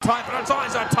Type, and it's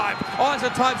Isotype.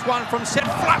 Isotype's one from set,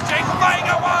 flushing.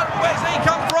 Vega one. Where's he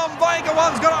come from? Vega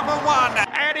one's got up and won.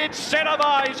 And it's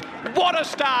Centervise. What a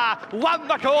star. Won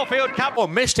the Caulfield Cup. Or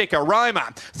Mystic Aroma.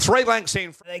 3 lengths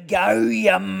in. Go,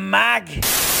 you mug.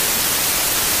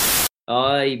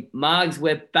 Hi, Mugs.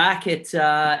 We're back at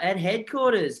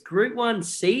headquarters. Group 1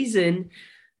 season.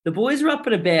 The boys are up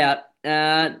and about,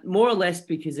 more or less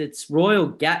because it's Royal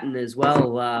Gatton as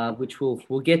well, which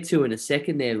we'll get to in a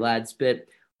second there, lads. But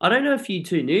I don't know if you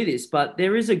two knew this, but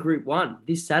there is a Group 1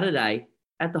 this Saturday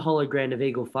at the Hollow Ground of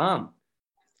Eagle Farm.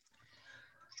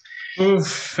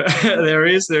 Oof, there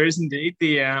is indeed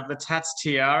the Tats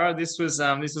Tiara. This was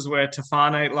where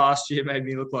Tefane last year made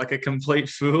me look like a complete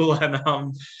fool, and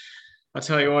I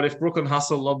tell you what, if Brooklyn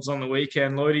Hustle lobs on the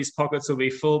weekend, Lloydie's pockets will be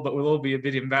full, but we'll all be a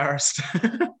bit embarrassed.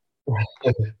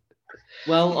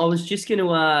 Well, I was just going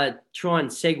to try and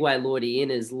segue Lloydie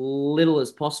in as little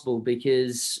as possible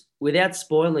because without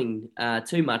spoiling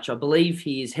too much, I believe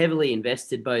he is heavily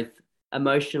invested both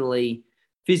emotionally,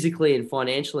 physically and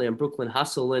financially on Brooklyn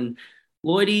Hustle. And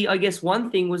Lloydie, I guess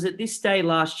one thing was at this day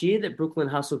last year that Brooklyn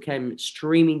Hustle came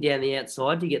streaming down the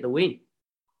outside to get the win.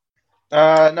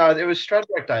 No, it was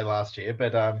Stradbroke Day last year,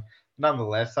 but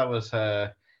nonetheless, that was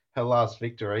her last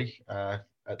victory at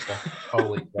the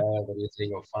holy grail that is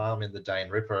Eagle Farm in the Dane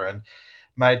Ripper. And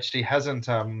mate, she hasn't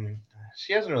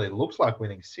really looked like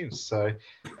winning since. So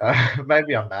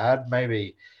maybe I'm mad,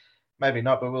 maybe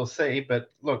not, but we'll see.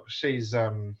 But look, she's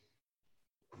we'll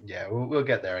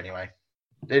get there anyway.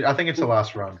 I think it's the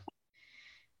last run.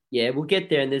 Yeah, we'll get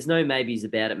there, and there's no maybes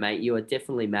about it, mate. You are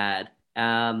definitely mad.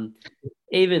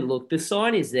 Even look, the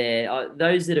sign is there.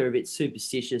 Those that are a bit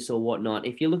superstitious or whatnot,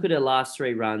 if you look at her last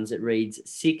 3 runs, it reads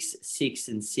 6, 6,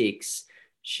 and 6.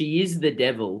 She is the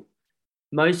devil.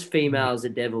 Most females are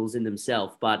devils in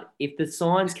themselves, but if the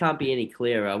signs can't be any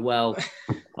clearer, well,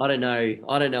 I don't know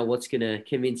what's going to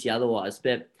convince you otherwise.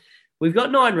 But we've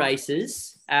got 9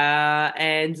 races,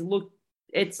 and look,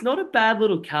 it's not a bad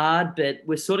little card, but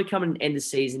we're sort of coming end of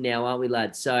season now, aren't we,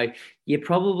 lads? So you're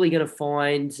probably going to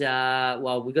find,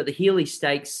 we've got the Healy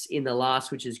Stakes in the last,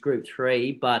 which is Group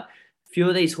 3, but a few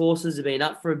of these horses have been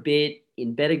up for a bit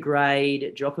in better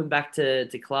grade, dropping back to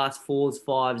Class 4s,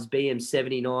 5s,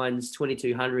 BM79s,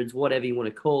 2200s, whatever you want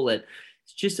to call it.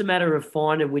 It's just a matter of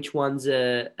finding which ones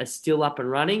are still up and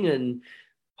running and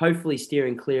hopefully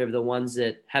steering clear of the ones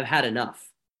that have had enough.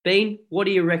 Bean, what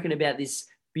do you reckon about this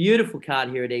beautiful card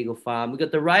here at Eagle Farm? We've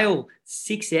got the rail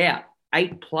 6 out,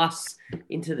 8+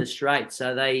 into the straight.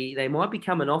 So they might be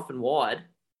coming off and wide.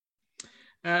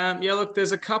 Look,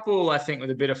 there's a couple, I think,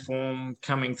 with a bit of form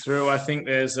coming through. I think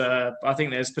there's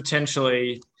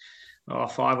potentially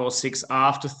 5 or 6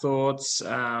 afterthoughts.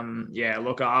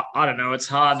 Look, I don't know. It's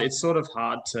hard. It's sort of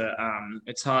hard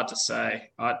to say.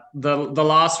 The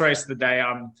last race of the day,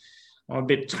 I'm a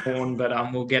bit torn, but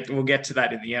we'll get to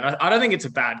that in the end. I don't think it's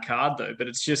a bad card though, but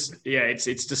it's just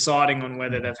it's deciding on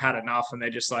whether they've had enough and they're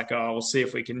just like, oh, we'll see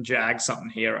if we can jag something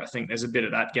here. I think there's a bit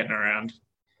of that getting around.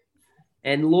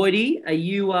 And Lloydie, are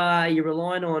you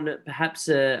relying on perhaps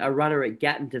a runner at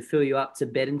Gatton to fill you up to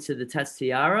bet into the Tats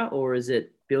Tiara, or is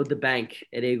it build the bank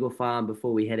at Eagle Farm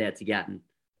before we head out to Gatton?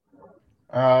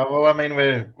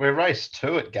 We're race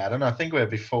 2 at Gatton. I think we're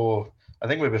before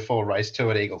race 2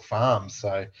 at Eagle Farm.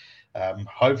 So.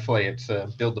 Hopefully it's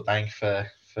build the bank for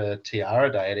Tiara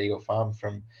Day at Eagle Farm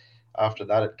from after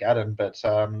that at Gatton. But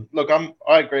look,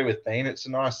 I agree with Bean. It's a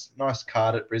nice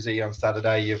card at Brizzy on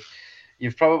Saturday.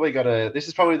 You've probably got to. This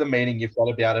is probably the meeting you've got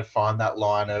to be able to find that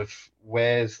line of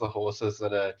where's the horses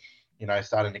that are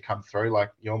starting to come through.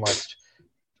 Like you almost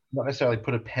not necessarily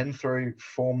put a pen through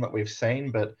form that we've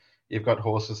seen, but you've got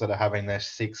horses that are having their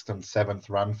 6th and 7th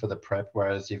run for the prep,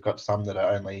 whereas you've got some that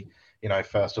are only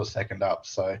 1st or 2nd up.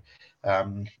 So, a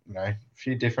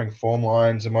few different form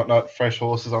lines and whatnot, fresh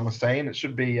horses on the scene. It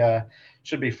should be a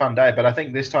fun day. But I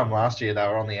think this time last year they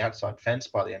were on the outside fence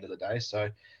by the end of the day. So,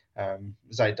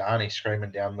 Zaydani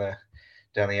screaming down the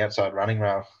outside running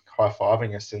rail,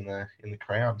 high-fiving us in the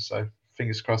crown. So,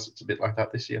 fingers crossed it's a bit like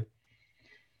that this year.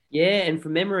 Yeah, and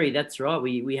from memory, that's right.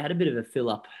 We had a bit of a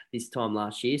fill-up this time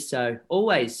last year. So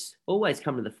always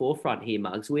come to the forefront here,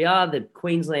 Mugs. We are the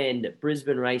Queensland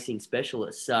Brisbane racing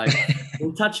specialists. So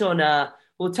we'll touch on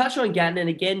Gatton. And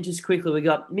again, just quickly, we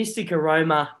got Mystic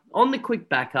Aroma on the quick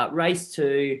backup, race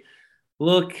 2.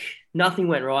 Look, nothing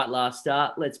went right last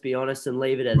start. Let's be honest and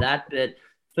leave it at that. But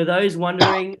for those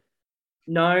wondering,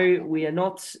 no, we are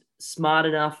not smart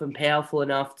enough and powerful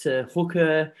enough to hook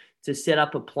her to set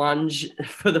up a plunge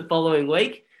for the following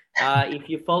week. If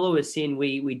you follow us in,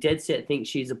 we dead set think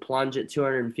she's a plunge at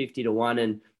 250 to 1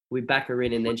 and we back her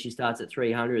in and then she starts at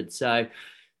 300. So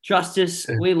Trust us,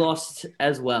 we lost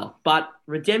as well. But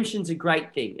redemption's a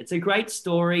great thing. It's a great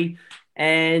story.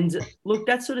 And look,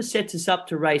 that sort of sets us up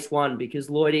to race one because,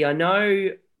 Lloydie, I know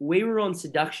we were on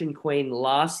Seduction Queen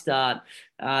last start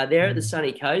there at the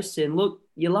Sunny Coast. And look,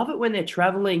 you love it when they're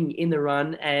travelling in the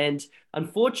run. And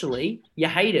unfortunately, you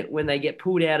hate it when they get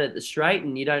pulled out at the straight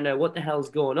and you don't know what the hell's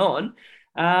going on.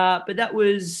 But that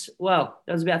was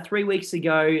about 3 weeks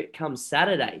ago come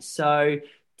Saturday. So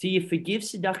do you forgive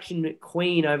Seduction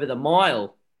Queen over the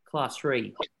mile, Class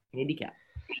 3 handicap?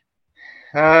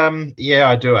 Yeah,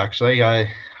 I do actually. I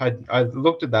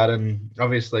looked at that and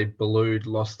obviously Ballood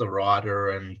lost the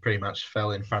rider and pretty much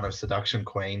fell in front of Seduction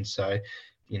Queen. So,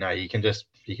 you know, you can just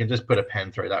put a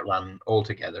pen through that run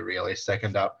altogether, really.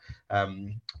 Second up.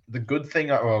 The good thing,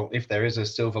 well, if there is a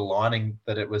silver lining,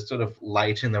 that it was sort of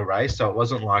late in the race, so it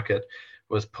wasn't like it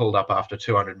was pulled up after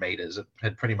 200 meters. It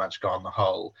had pretty much gone the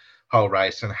whole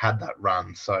race and had that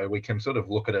run. So we can sort of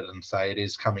look at it and say it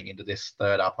is coming into this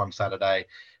third up on Saturday,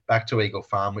 back to Eagle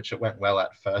Farm, which it went well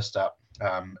at first up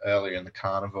earlier in the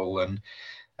carnival, and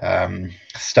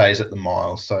stays at the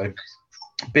mile. So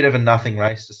a bit of a nothing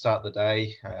race to start the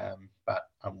day, but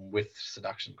I'm with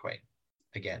Seduction Queen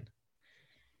again.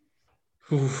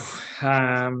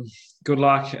 Good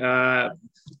luck.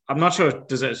 I'm not sure it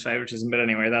deserves favoritism, but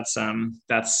anyway, that's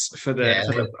for the. Yeah,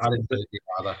 I didn't do it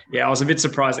either. Yeah, I was a bit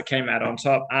surprised it came out on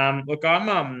top. Look,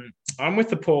 I'm with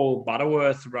the Paul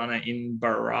Butterworth runner in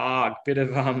Barrag. Bit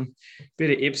of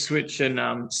Ipswich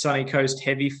and Sunny Coast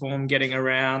heavy form getting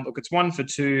around. Look, it's 1 for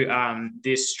 2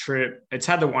 this trip. It's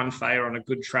had the one failure on a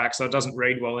good track, so it doesn't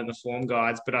read well in the form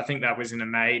guides. But I think that was in a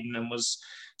maiden and was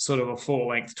sort of a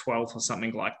 4-length 12th or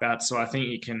something like that. So I think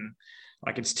you can,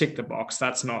 like, it's tick the box.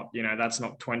 That's not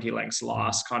 20 lengths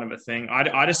last kind of a thing.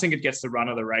 I just think it gets the run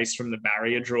of the race from the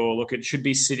barrier draw. Look, it should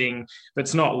be sitting, but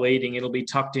it's not leading. It'll be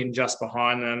tucked in just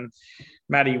behind them.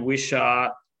 Matty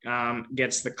Wishart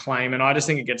gets the claim, and I just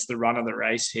think it gets the run of the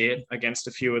race here against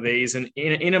a few of these. And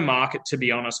in a market, to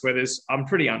be honest, where I'm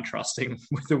pretty untrusting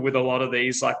with a lot of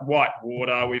these, like White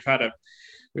Water.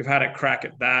 We've had a crack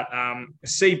at that.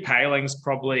 C Paling's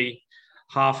probably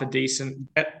half a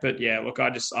decent bet, but yeah, look, I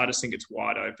just think it's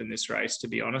wide open this race, to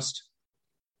be honest.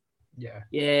 Yeah,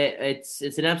 it's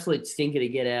an absolute stinker to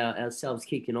get ourselves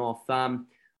kicking off. I'm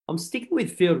sticking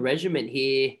with Field Regiment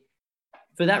here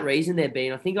for that reason. There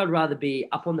being, I think I'd rather be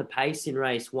up on the pace in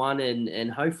race one,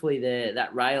 and hopefully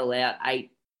that rail out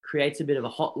 8 creates a bit of a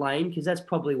hot lane, because that's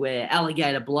probably where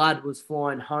Alligator Blood was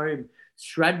flying home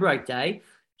Stradbroke Day.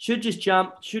 Should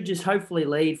just hopefully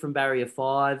lead from barrier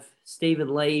 5.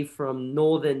 Stephen Lee from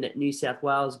northern New South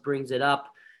Wales brings it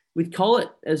up with Collett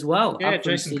as well. Yeah,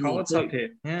 Jason Collett's up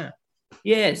here.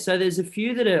 Yeah, so there's a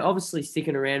few that are obviously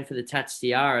sticking around for the Tats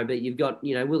Tiara, but you've got,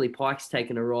 Willie Pike's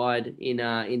taking a ride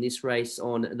in this race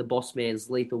on the Boss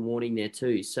Man's Lethal Warning there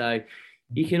too. So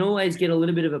you can always get a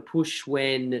little bit of a push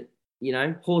when,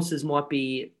 horses might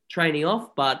be training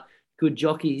off, but good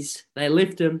jockeys, they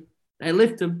lift them.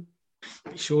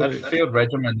 Sure.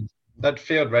 That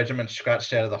field regiment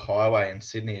scratched out of the highway in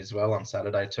Sydney as well on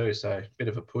Saturday too. So a bit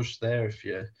of a push there if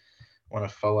you want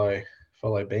to follow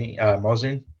Moz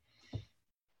in.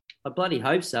 I bloody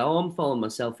hope so. I'm following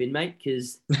myself in, mate,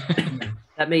 because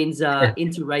that means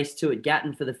into race 2 at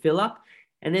Gatton for the fill-up,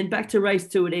 and then back to race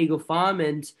 2 at Eagle Farm.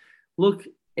 And look,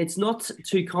 it's not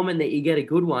too common that you get a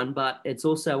good one, but it's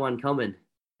also uncommon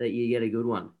that you get a good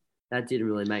one. That didn't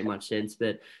really make much sense,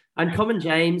 but Uncommon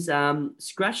James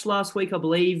scratched last week, I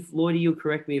believe. Lloydie, you'll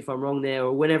correct me if I'm wrong there,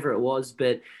 or whenever it was,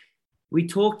 but we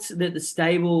talked that the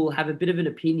stable have a bit of an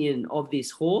opinion of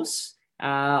this horse.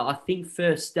 I think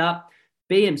first up,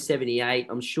 BM78.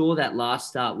 I'm sure that last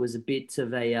start was a bit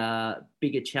of a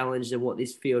bigger challenge than what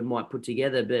this field might put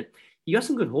together, but you got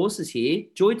some good horses here.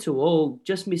 Joy to All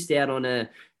just missed out on a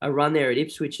run there at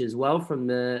Ipswich as well from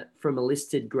a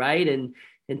listed grade, and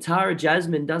Tara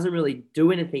Jasmine doesn't really do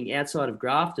anything outside of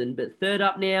Grafton, but third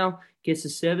up now gets the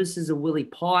services of Willie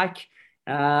Pike.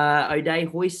 O'Day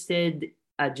Hoisted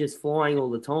are just flying all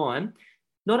the time.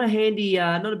 Not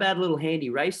a bad little handy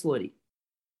race, Lloydie.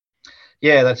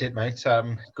 Yeah, that's it, mate.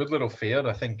 Good little field.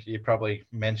 I think you probably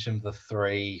mentioned the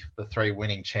three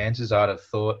winning chances. I'd have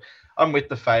thought. I'm with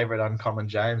the favourite, Uncommon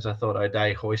James. I thought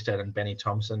O'Day Hoisted and Benny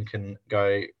Thompson can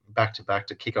go back to back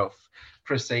to kick off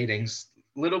proceedings.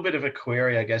 Little bit of a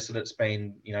query, I guess, that it's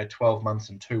been 12 months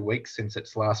and 2 weeks since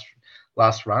its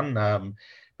last run.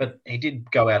 But he did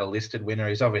go out a listed winner.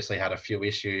 He's obviously had a few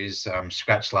issues.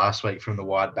 Scratched last week from the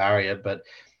wide barrier, but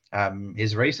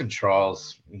his recent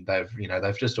trials,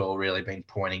 they've just all really been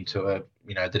pointing to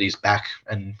that he's back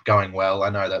and going well. I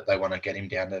know that they want to get him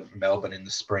down to Melbourne in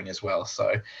the spring as well.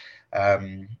 So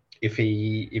if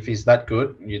he's that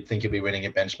good, you'd think he'd be winning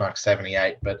a benchmark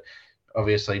 78. But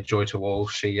obviously, Joy to All,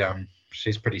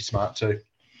 she's pretty smart too.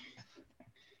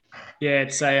 Yeah,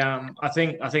 it's a. I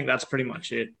think that's pretty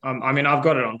much it. I mean, I've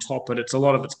got it on top, but a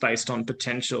lot of it's based on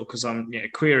potential because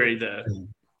query the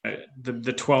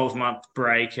 12-month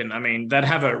break, and I mean they'd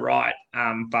have it right,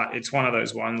 but it's one of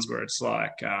those ones where it's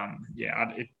like,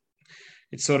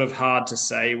 it's sort of hard to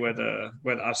say whether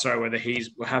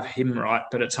he's we'll have him right,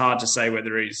 but it's hard to say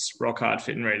whether he's rock hard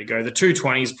fit and ready to go. The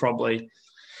 220s probably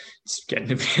it's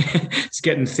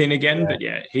getting thin again, but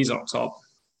yeah, he's on top.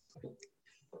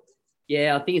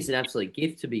 Yeah, I think it's an absolute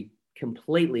gift, to be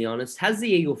completely honest. Has the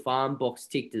Eagle Farm box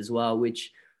ticked as well,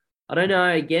 which I don't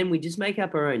know. Again, we just make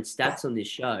up our own stats on this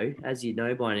show, as you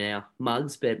know by now,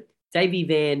 Mugs. But Davy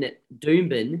Van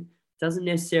Doomben doesn't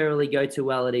necessarily go too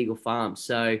well at Eagle Farm.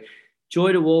 So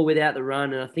Joy to War without the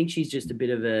run, and I think she's just a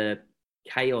bit of a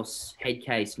chaos head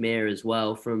case mare as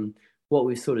well from what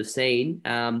we've sort of seen.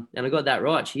 And I got that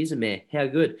right. She is a mare. How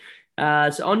good.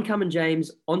 So Oncoming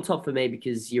James on top for me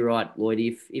because you're right, Lloyd.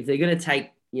 If they're going to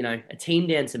take a team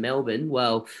down to Melbourne,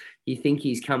 well, you think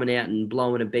he's coming out and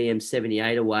blowing a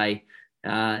BM78 away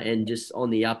and just on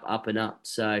the up and up.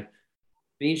 So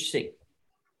be interesting.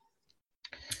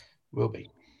 Will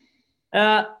be.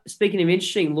 Speaking of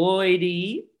interesting,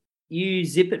 Lloydie, you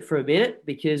zip it for a minute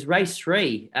because race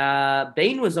 3,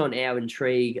 Bean was on our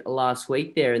intrigue last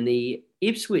week there in the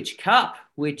Ipswich Cup,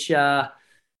 which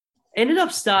ended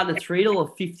up starting a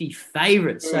 $3.50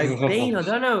 favourite. So, Bean, I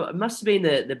don't know, it must have been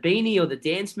the beanie or the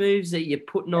dance moves that you're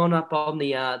putting up on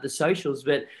the socials,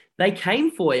 but they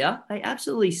came for you. They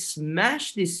absolutely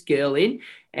smashed this girl in,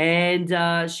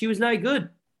 and she was no good,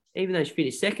 even though she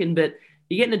finished second. But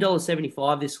you're getting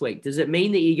 $1.75 this week. Does it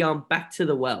mean that you're going back to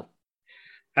the well?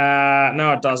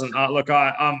 No, it doesn't. Look,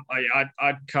 I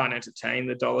can't entertain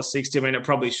the $1.60. I mean, it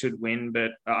probably should win,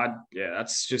 but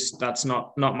that's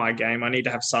not my game. I need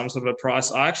to have some sort of a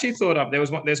price. I actually thought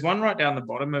there's one right down the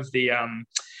bottom of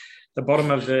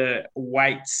the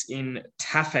weights in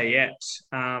Tafayette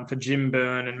for Jim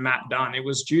Byrne and Matt Dunn. It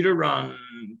was due to run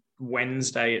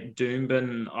Wednesday at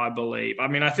Doomben, I believe. I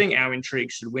mean, I think our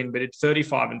intrigue should win, but it's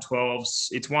 35 and 12s.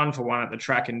 It's 1-for-1 at the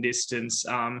track and distance.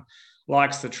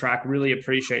 Likes the track, really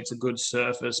appreciates a good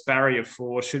surface. Barrier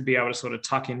 4 should be able to sort of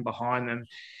tuck in behind them.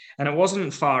 And it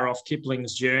wasn't far off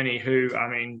Kipling's Journey, who, I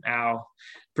mean, our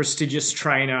prestigious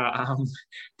trainer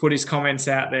put his comments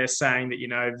out there saying that,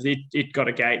 it got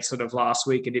a gate sort of last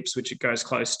week at Ipswich. It goes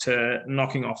close to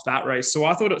knocking off that race. So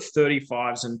I thought at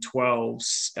 35s and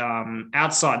 12s,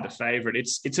 outside the favourite,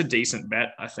 it's a decent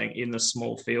bet, I think, in the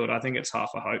small field. I think it's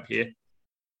half a hope here.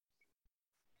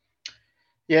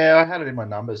 Yeah, I had it in my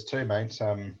numbers too, mate.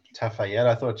 Tafayette,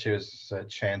 I thought she was a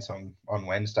chance on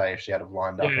Wednesday if she had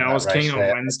lined up. Yeah, I was keen on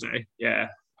Wednesday. Yeah.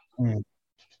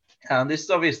 This is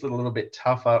obviously a little bit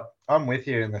tougher. I'm with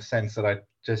you in the sense that I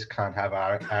just can't have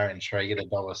our intrigue at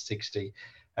 $1.60.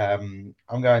 I'm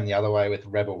going the other way with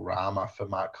Rebel Rama for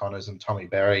Mark Connors and Tommy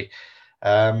Berry.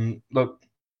 Look,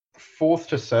 fourth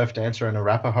to Surf Dancer in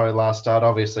Arapahoe last start.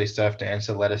 Obviously, Surf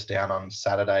Dancer let us down on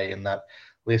Saturday in that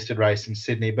listed race in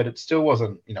Sydney, but it still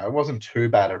wasn't, it wasn't too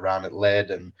bad a run. It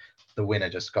led and the winner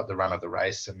just got the run of the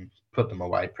race and put them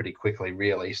away pretty quickly,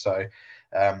 really. So,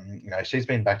 she's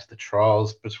been back to the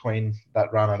trials between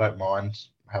that run. I don't mind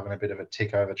having a bit of a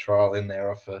tick over trial in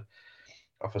there off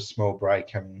a small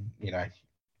break. And,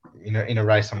 in a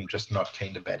race I'm just not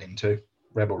keen to bet into.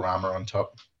 Rebel Rama on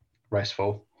top, race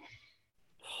 4.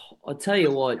 I'll tell you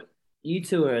what, you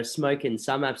two are smoking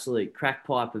some absolute crack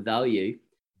pipe of value.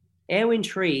 Our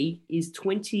intrigue is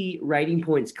 20 rating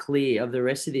points clear of the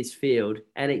rest of this field,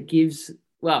 and it gives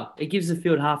the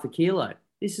field half a kilo.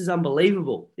 This is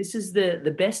unbelievable. This is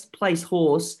the best placed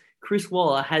horse Chris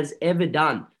Waller has ever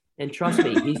done. And trust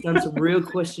me, he's done some real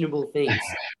questionable things.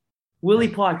 Willie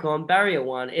Pike on, Barrier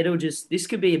 1. This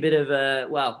could be a bit of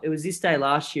it was this day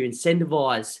last year,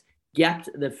 Incentivize gapped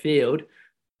the field.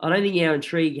 I don't think our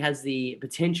intrigue has the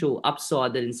potential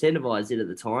upside that Incentivize did at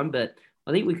the time, but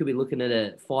I think we could be looking at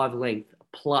a 5-length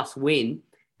plus win,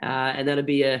 and that'd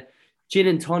be a gin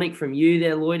and tonic from you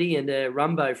there, Lloydie, and a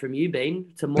rumbo from you,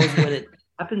 Bean, to Moz when it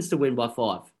happens to win by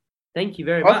 5. Thank you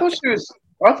very much. I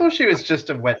thought she was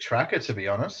just a wet tracker, to be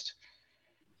honest.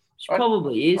 She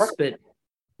probably is, but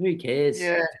who cares?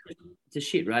 Yeah, it's a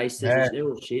shit race. They're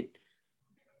all shit.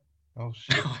 Oh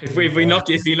shit!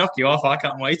 If you knock you off, I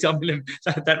can't wait.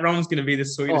 That rum's going to be the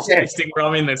sweetest tasting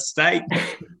rum in the state.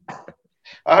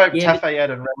 I hope Tafayette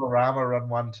and Rebel Rama run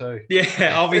 1 too.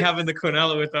 Yeah, I'll be having the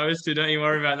Quinella with those two. Don't you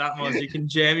worry about that, Moz. You can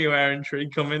jam your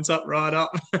intrigue comments up right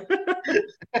up.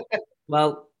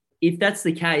 Well, if that's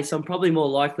the case, I'm probably more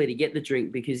likely to get the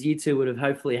drink because you two would have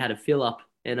hopefully had a fill up,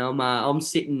 and I'm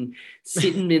sitting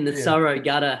in the Surrey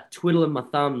gutter, twiddling my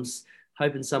thumbs,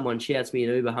 hoping someone shouts me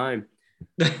an Uber home.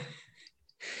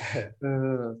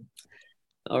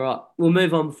 All right, we'll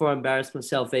move on before I embarrass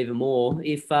myself even more.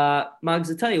 If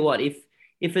Muggs, I tell you what,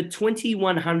 if a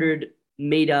 2100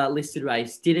 meter listed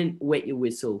race didn't wet your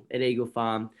whistle at Eagle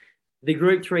Farm, the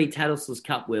Group 3 Tattersalls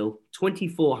Cup will.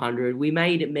 2400. We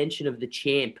made mention of the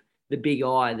champ, the Big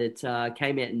Eye, that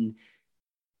came out and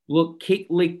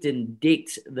kicked, licked, and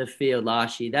dicked the field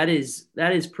last year. That is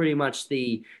pretty much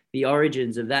the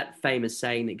origins of that famous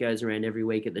saying that goes around every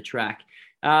week at the track.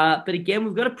 But again,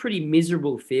 we've got a pretty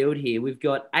miserable field here. We've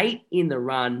got 8 in the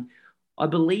run. I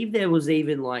believe there was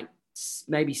even like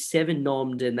maybe 7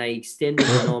 nommed, and they extended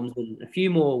the noms, and a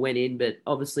few more went in, but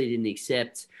obviously didn't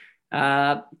accept.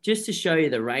 Just to show you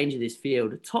the range of this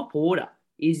field, top order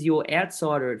is your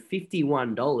outsider at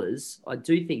 $51. I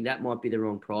do think that might be the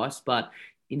wrong price, but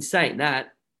in saying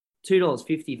that,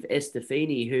 $2.50 for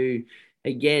Estefini, who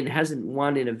again hasn't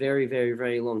won in a very, very,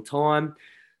 very long time.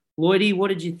 Lloydie, what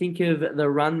did you think of the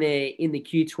run there in the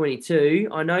Q22?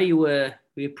 I know you were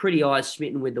pretty eyes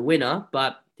smitten with the winner,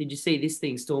 but did you see this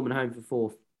thing storming home for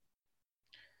fourth?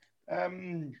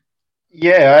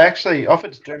 Yeah, I actually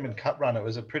offered Doomben Cup run. It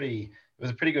was a pretty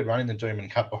good run in the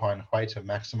Doomben Cup behind Hueta,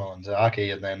 Maximal, and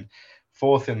Zaki, and then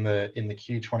fourth in the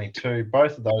Q22.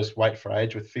 Both of those weight for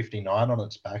age with 59 on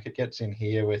its back. It gets in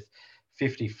here with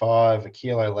 55, a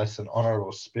kilo less than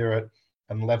Honourable Spirit,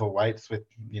 and level weights with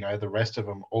the rest of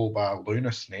them all bar Lunar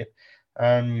Snit.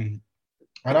 I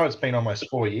know it's been almost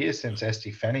 4 years since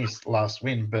Estefani's last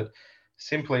win, but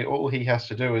simply all he has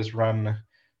to do is run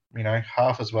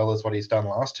half as well as what he's done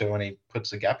last two, and he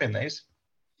puts a gap in these.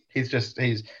 He's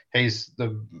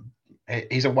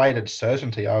a weighted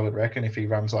certainty, I would reckon, if he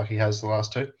runs like he has the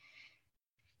last two.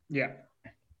 Yeah,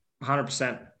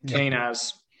 100%. Keen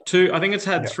as two. I think it's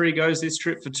had 3 goes this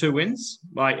trip for 2 wins.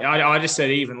 Like I just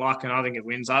said, even like, and I think it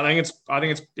wins. I think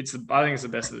it's the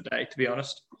best of the day, to be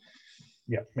honest.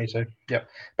 Yeah, me too. Yeah,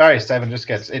 Barrier 7 just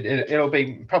gets it. It'll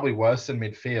be probably worse than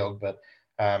midfield, but.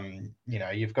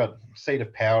 You've got Seed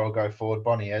of Power will go forward,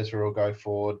 Bonnie Ezra will go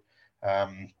forward.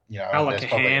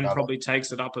 Alakahan probably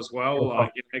takes it up as well.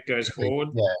 It goes forward.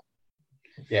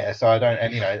 Yeah. So I don't,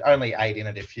 and only 8 in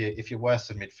it. If you're worse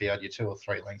than midfield, you're 2 or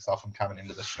 3 lengths off them coming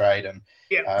into the straight, and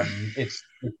it's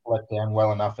let down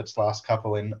well enough its last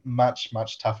couple in much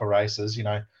tougher races.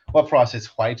 What price is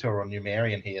Hueta or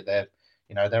Numerian here?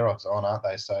 They're odds on, aren't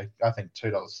they? So I think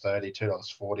 $2.30,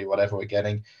 $2.40, whatever we're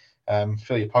getting.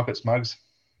 Fill your pockets, Mugs.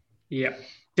 Yeah.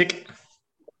 Tick.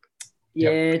 Yeah,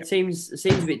 it seems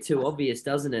a bit too obvious,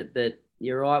 doesn't it? That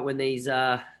you're right. When these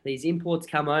imports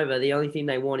come over, the only thing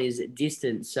they want is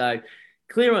distance. So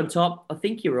clear on top. I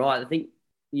think you're right. I think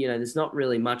there's not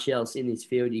really much else in this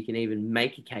field you can even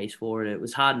make a case for, and it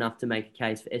was hard enough to make a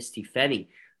case for Estefani,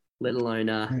 let alone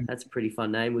that's a pretty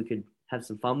fun name we could have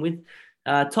some fun with.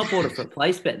 Top order for a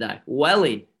place bet though. Well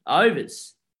in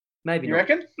overs, maybe you not.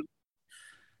 Reckon?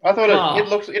 I thought it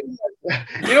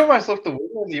almost looked the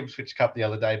winner in the Ipswich Cup the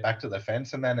other day back to the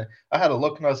fence, and then I had a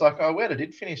look and I was like, oh, where did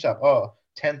it finish up? Oh,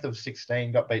 10th of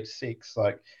 16, got beat 6.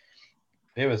 Like,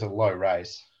 it was a low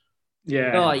race.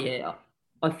 Yeah. Oh, yeah.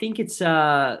 I think it's...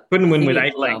 Couldn't win with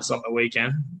 8 lengths on the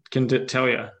weekend, can tell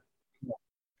you.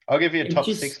 I'll give you a top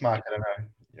 6 mark. I don't know.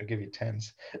 I'll give you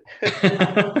 10s.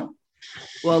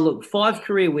 Well, look, 5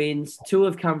 career wins. 2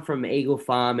 have come from Eagle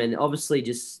Farm, and obviously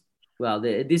just... Well,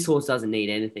 this horse doesn't need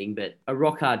anything, but a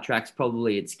rock hard track's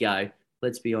probably its go.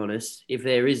 Let's be honest. If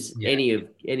there is any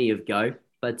of go,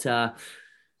 but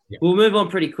we'll move on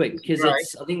pretty quick because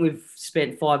I think we've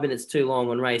spent 5 minutes too long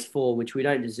on race 4, which we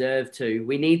don't deserve to.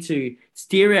 We need to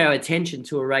steer our attention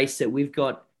to a race that we've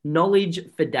got knowledge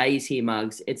for days here,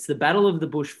 Mugs. It's the Battle of the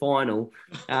Bush final.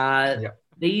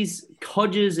 These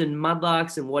codgers and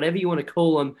mudlarks and whatever you want to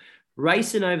call them,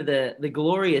 racing over the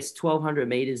glorious 1,200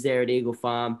 metres there at Eagle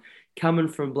Farm. Coming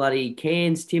from bloody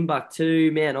Cairns,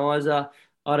 Timbuktu, Mount Isa.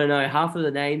 I don't know, half of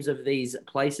the names of these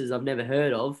places I've never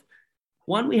heard of.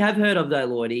 One we have heard of though,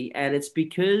 Lloydie, and it's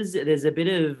because there's a bit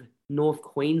of North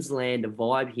Queensland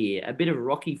vibe here, a bit of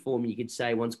Rocky form, you could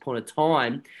say, once upon a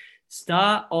time.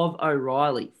 Star of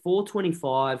O'Reilly,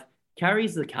 425,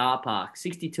 carries the car park,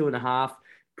 62.5,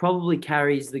 probably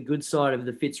carries the good side of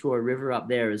the Fitzroy River up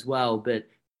there as well, but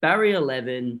Barrier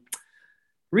 11...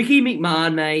 Ricky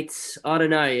McMahon, mate, I don't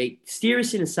know. Steer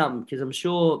us into something because I'm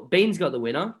sure Bean's got the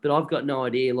winner, but I've got no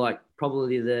idea, like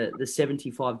probably the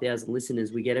 75,000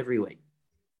 listeners we get every week.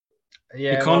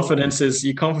 Yeah, your confidence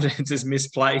is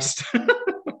misplaced.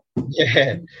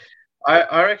 Yeah.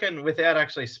 I reckon, without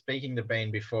actually speaking to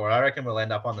Bean before, I reckon we'll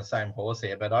end up on the same horse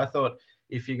here. But I thought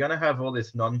if you're going to have all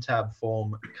this non-tab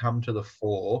form come to the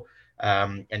fore,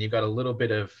 and you've got a little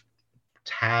bit of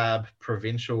tab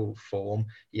provincial form,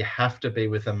 you have to be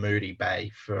with a Moody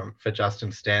Bay for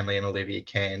Justin Stanley and Olivia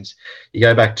Cairns. You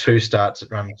go back 2 starts, it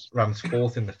runs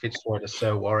fourth in the Fitzroy to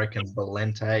Sir Warwick and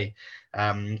Valente.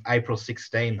 April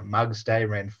 16, the Mugs Day,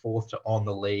 ran fourth to On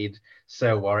the Lead.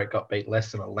 Sir Warwick got beat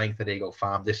less than a length at Eagle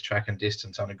Farm, this track and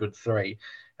distance on a good 3.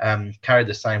 Carried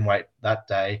the same weight that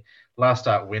day. Last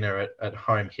start winner at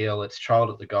Home Hill. It's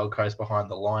trialled at the Gold Coast behind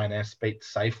the Lioness, beat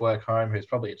Safe Work Home, who's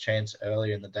probably a chance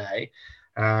earlier in the day.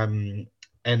 And,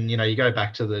 you go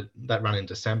back to that run in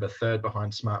December, 3rd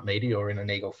behind Smart Meteor in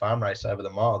an Eagle Farm race over the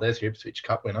mile. There's your Ipswich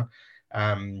Cup winner.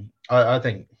 I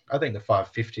think the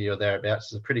 550 or thereabouts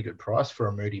is a pretty good price for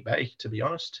a Moody Bay, to be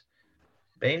honest.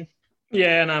 Bean?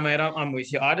 Yeah, no, mate, I'm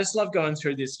with you. I just love going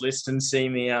through this list and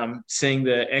seeing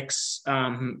the ex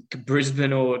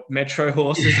Brisbane or Metro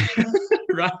horses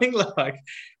running.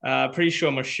 Pretty sure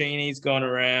Machini's gone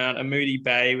around. A Moody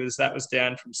Bay was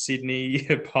down from Sydney.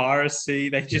 Piracy,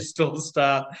 they just all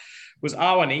start. Was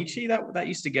Awanichi that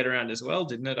used to get around as well,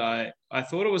 didn't it? I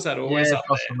thought it was that always up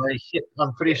possibly.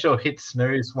 I'm pretty sure Hit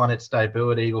Snooze won its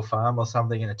debut at Eagle Farm or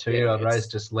something in a 2-year-old race,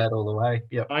 just led all the way.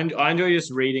 Yep. I enjoy just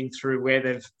reading through where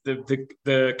they've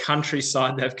the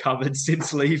countryside they've covered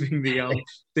since leaving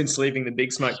the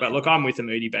Big Smoke. But look, I'm with the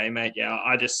Moody Bay, mate. Yeah,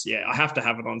 I have to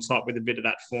have it on top with a bit of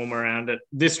that form around it.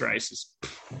 This race is,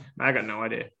 I got no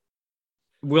idea.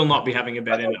 Will not be having a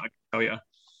bet in it, I can tell you.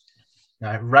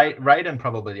 No, Raiden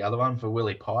probably the other one for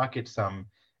Willie Pike. It's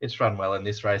run well in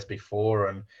this race before,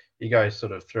 and you go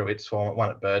sort of through its form. It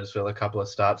won at Birdsville a couple of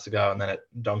starts ago, and then it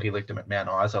donkey licked him at Mount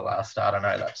Isa last start. I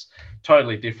know that's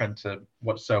totally different to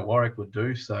what Sir Warwick would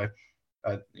do. So,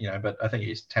 but I think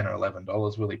he's $10 or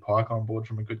 $11. Willie Pike on board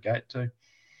from a good gate too.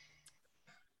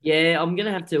 Yeah, I'm going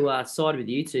to have to side with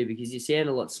you two because you sound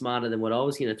a lot smarter than what I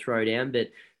was going to throw down.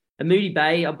 But a Moody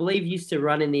Bay, I believe, used to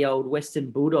run in the old Western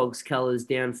Bulldogs colours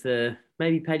down for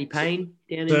maybe Paddy Payne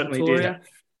down in Victoria.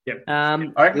 Did. Yep. I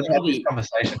reckon we had this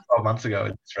conversation 12 months ago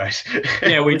in this race.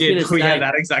 Yeah, we did. We had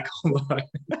that exact combo.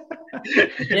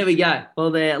 There we go.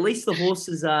 Well, at least the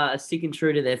horses are sticking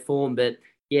true to their form. But,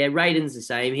 yeah, Raiden's the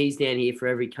same. He's down here for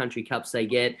every country cups they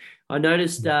get. I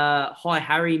noticed High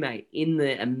Harry, mate, in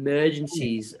the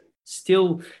emergencies,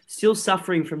 still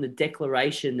suffering from the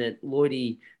declaration that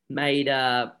Lloydie made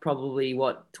probably,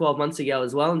 12 months ago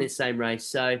as well in this same race.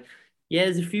 So, yeah,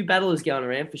 there's a few battlers going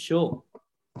around for sure.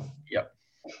 Yep.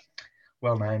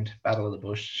 Well named. Battle of the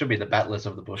Bush. Should be the Battlers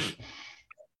of the Bush.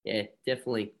 Yeah,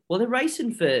 definitely. Well, they're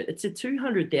racing it's a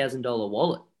 $200,000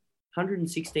 wallet,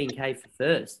 116K for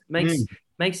first.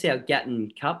 Makes our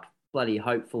Gatton Cup bloody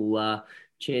hopeful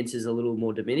chances a little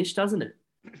more diminished, doesn't it?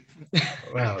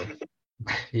 Well,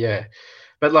 yeah.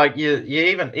 But you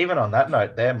even on that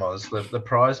note there, Moz, the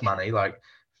prize money, like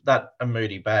that a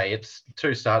Moody Bay, it's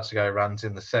 2 starts ago runs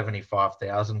in the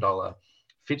 $75,000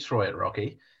 Fitzroy at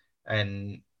Rocky,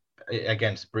 and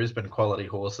against Brisbane quality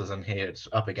horses, and here it's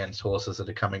up against horses that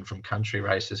are coming from country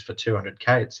races for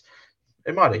 200K.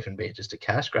 It might even be just a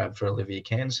cash grab for Olivia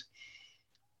Cairns.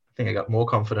 I think I got more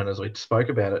confident as we spoke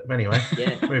about it. But anyway,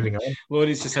 moving on.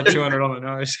 Lloydie's just had 200 on the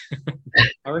nose.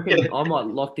 I reckon I might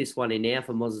lock this one in now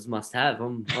for Moz's must have.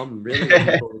 I'm really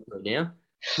looking forward to it now.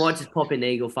 Might just pop in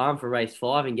Eagle Farm for race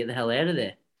 5 and get the hell out of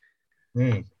there.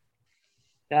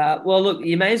 Well, look,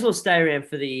 you may as well stay around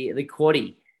for the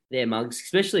quaddie there, Mugs,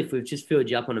 especially if we've just filled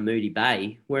you up on a Moody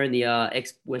Bay. Wearing the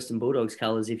ex-Western Bulldogs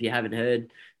colours, if you haven't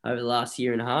heard, over the last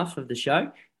year and a half of the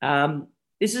show.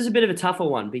 This is a bit of a tougher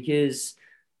one because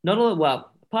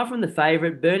apart from the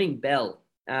favourite, Burning Bell,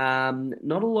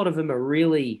 not a lot of them are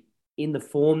really in the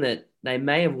form that they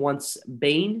may have once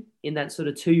been in that sort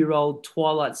of 2-year-old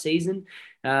twilight season.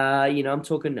 I'm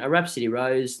talking a Rhapsody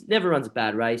Rose, never runs a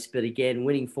bad race, but again,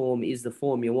 winning form is the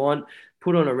form you want.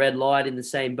 Put on a red light in the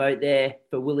same boat there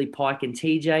for Willie Pike and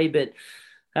TJ. But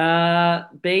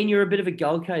Bean, you're a bit of a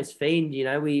Gold Coast fiend.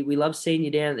 We love seeing you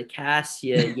down at the Cass.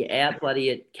 You're out bloody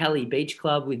at Cali Beach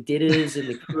Club with Ditters and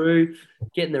the crew,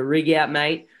 getting the rig out,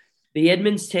 mate. The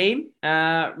Edmonds team,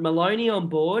 Maloney on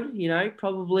board,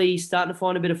 probably starting to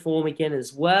find a bit of form again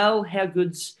as well. How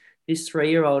good's this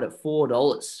 3-year-old at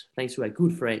 $4? Thanks to our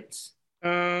good friends.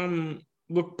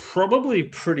 Look, probably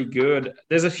pretty good.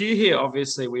 There's a few here,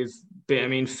 obviously,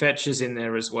 Fetch is in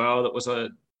there as well. That was a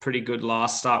pretty good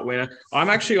last start winner. I'm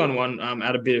actually on one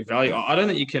at a bit of value. I don't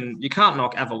think you can't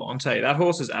knock Avalante. That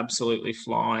horse is absolutely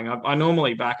flying. I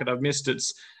normally back it. I've missed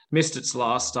its Missed its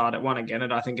last start. It won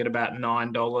again I think at about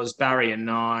 $9. Barrier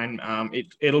 9.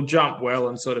 It'll jump well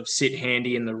and sort of sit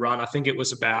handy in the run. I think it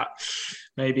was about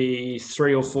maybe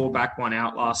 3 or 4 back, 1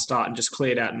 out last start, and just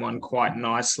cleared out and won quite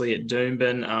nicely at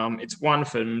Doomben. It's 1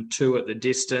 from 2 at the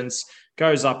distance.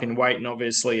 Goes up in weight and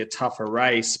obviously a tougher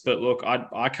race. But look,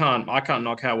 I can't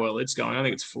knock how well it's going. I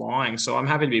think it's flying. So I'm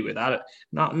happy to be without it.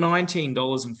 $19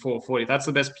 and $4.40. That's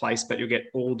the best place bet you'll get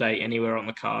all day anywhere on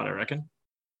the card, I reckon.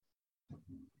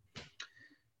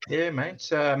 Yeah, mate.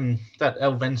 That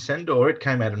El Vencedor, it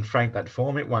came out and franked that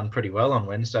form. It won pretty well on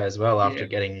Wednesday as well after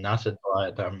getting nutted by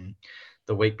it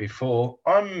the week before.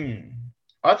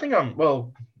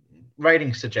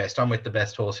 Ratings suggest I'm with the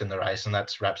best horse in the race, and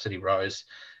that's Rhapsody Rose.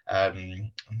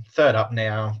 Third up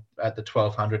now at the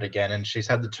 1200 again, and she's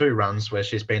had the 2 runs where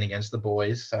she's been against the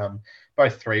boys,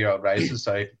 both 3-year-old races.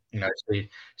 So,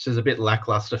 she's a bit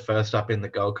lackluster first up in the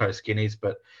Gold Coast Guineas,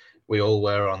 but we all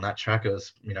were on that track. It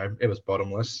was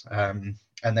bottomless. And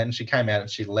then she came out and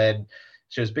she led.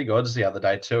 She was big odds the other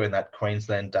day too in that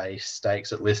Queensland Day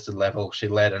Stakes at listed level. She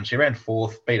led and she ran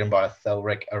 4th, beaten by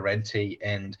Thelric, Arenti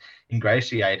and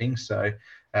Ingratiating. So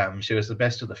she was the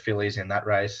best of the fillies in that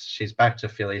race. She's back to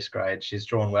fillies grade. She's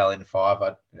drawn well in 5.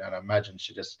 I imagine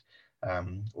she just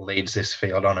leads this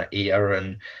field on her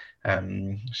ear,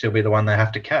 and she'll be the one they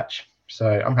have to catch.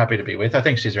 So I'm happy to be with. I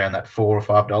think she's around that $4 or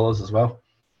 $5 as well.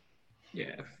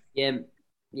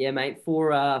 Yeah, mate.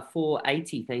 For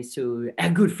 $4.80, thanks to our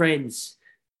good friends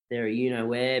there.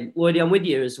 Where Lloyd, I'm with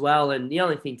you as well. And the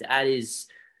only thing to add is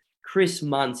Chris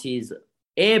Muntz is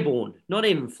airborne, not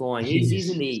even flying. He's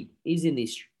in the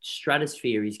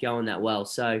stratosphere. He's going that well.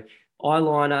 So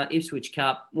eyeliner, Ipswich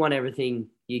Cup, won everything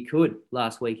you could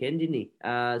last weekend, didn't he?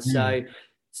 So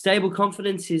stable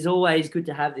confidence is always good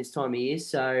to have this time of year.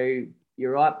 So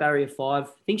you're right, barrier 5. I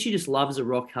think she just loves a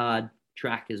rock hard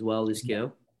track as well, this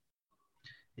girl.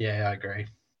 Yeah, I agree.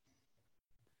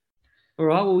 All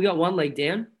right, well, we got 1 leg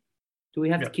down. Do we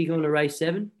have to kick on to race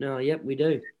 7? No, yep, we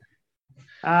do.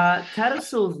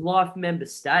 Tattersalls Life Member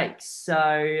Stakes.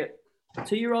 So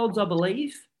 2-year-olds, I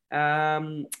believe,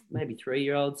 maybe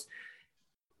 3-year-olds.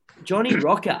 Johnny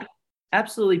Rocker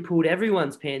absolutely pulled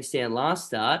everyone's pants down last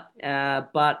start,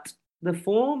 but the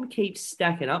form keeps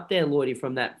stacking up there, Lloydie,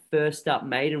 from that first up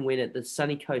maiden win at the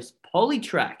Sunny Coast Poly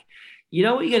Track. You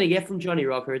know what you're going to get from Johnny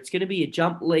Rocker. It's going to be a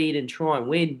jump lead and try and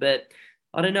win, but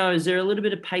I don't know. Is there a little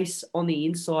bit of pace on the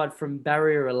inside from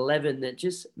barrier 11 that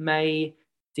just may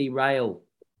derail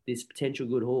this potential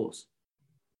good horse?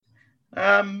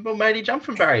 Well, mate, he jumped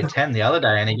from barrier 10 the other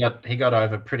day and he got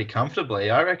over pretty comfortably.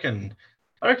 I reckon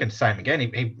same again.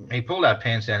 He pulled our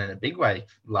pants down in a big way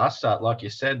last start, like you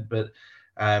said, but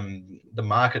the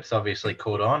market's obviously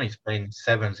caught on. He's been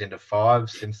 7s into 5s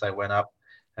since they went up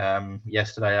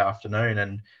yesterday afternoon,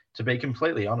 and to be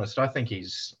completely honest, I think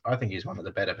he's one of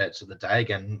the better bets of the day.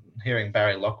 Again, hearing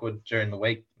Barry Lockwood during the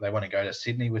week, they want to go to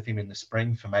Sydney with him in the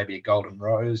spring for maybe a Golden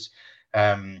Rose.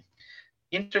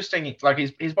 Interesting, like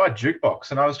he's by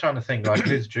Jukebox, and I was trying to think like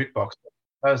who's Jukebox?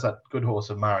 That was that good horse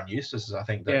of Mara and Eustace's, I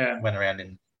think, that went around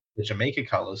in the Jamaica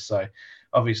colours. So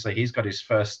obviously he's got his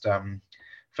first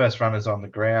runners on the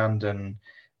ground, and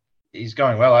he's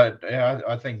going well.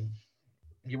 I think.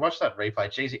 You watch that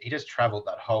replay, geez, he just travelled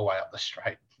that whole way up the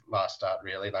straight last start,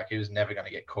 really. Like, he was never going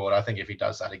to get caught. I think if he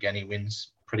does that again, he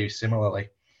wins pretty similarly.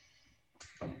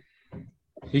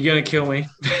 You're going to kill me.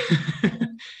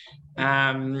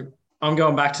 I'm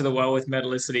going back to the well with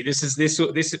Metallicity. This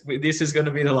is going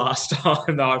to be the last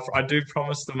time, though. I do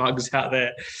promise the mugs out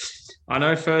there. I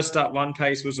know first up, 1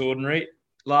 pace was ordinary.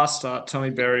 Last start,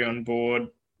 Tommy Berry on board.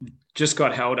 Just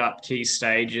got held up key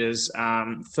stages.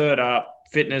 Third up,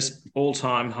 fitness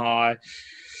all-time high.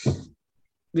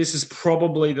 This is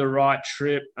probably the right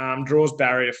trip. Draws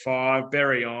barrier 5,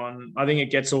 Berry on. I think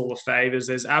it gets all the favours.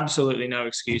 There's absolutely no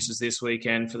excuses this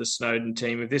weekend for the Snowden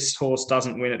team. If this horse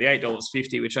doesn't win at the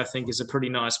 $8.50, which I think is a pretty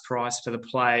nice price for the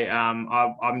play,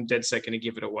 I'm dead set going to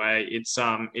give it away.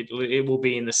 It will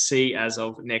be in the C as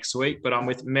of next week, but I'm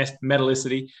with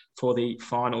Metallicity for the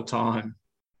final time.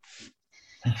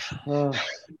 Oh.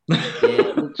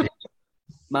 Yeah.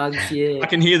 Mugs, yeah. I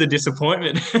can hear the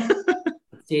disappointment.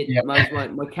 That's it. Yep. Mugs,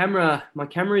 my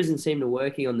camera isn't seem to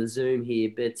working on the Zoom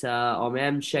here, but I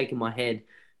am shaking my head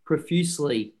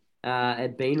profusely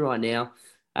at Bean right now.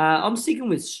 I'm sticking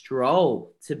with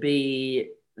Stroll to be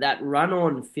that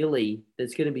run-on filly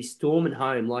that's going to be storming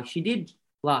home like she did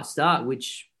last start,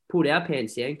 which pulled our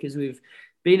pants down because we've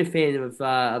been a fan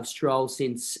of Stroll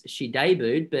since she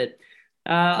debuted, but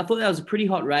I thought that was a pretty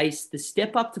hot race. The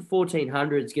step up to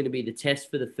 1,400 is going to be the test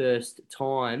for the first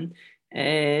time.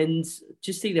 And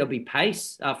just think there'll be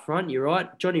pace up front. You're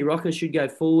right. Johnny Rocker should go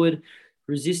forward.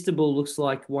 Resistible looks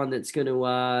like one that's going to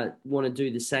want to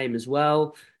do the same as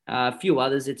well. A few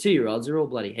others, they're 2-year-olds. They're all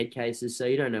bloody head cases, so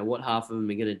you don't know what half of them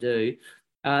are going to do.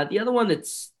 The other one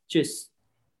that's just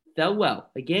fell well,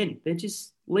 again, they're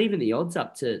just leaving the odds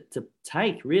up to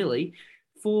take, really.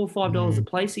 $4 or $5 a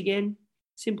place again.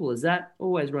 Simple as that.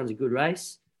 Always runs a good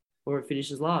race, or it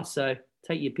finishes last. So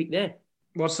take your pick there.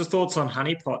 What's the thoughts on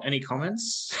Honeypot? Any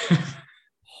comments?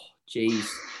 Jeez.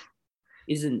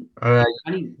 Isn't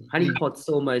Honeypot's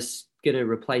almost going to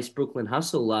replace Brooklyn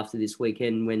Hustle after this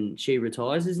weekend when she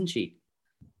retires, isn't she?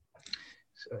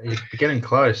 You're getting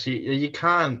close. You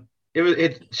can't.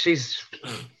 She's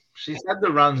had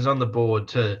the runs on the board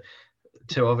to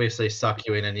obviously suck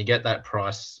you in, and you get that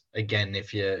price again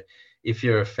if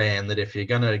you're a fan, that if you're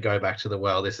going to go back to the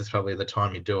well, this is probably the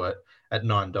time you do it at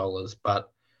 $9.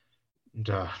 But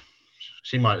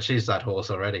she's that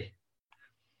horse already.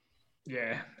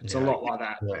 Yeah, it's a lot like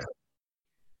that. Yeah.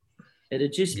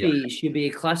 It'd just should be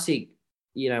a classic,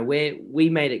 where we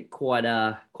made it quite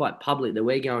public that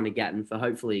we're going to Gatton for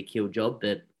hopefully a kill job,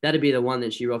 but that'd be the one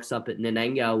that she rocks up at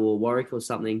Nanango or Warwick or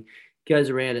something,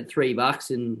 goes around at $3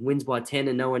 and wins by 10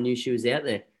 and no one knew she was out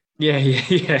there. Yeah.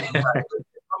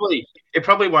 It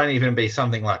probably won't even be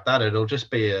something like that. It'll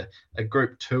just be a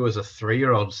Group 2 as a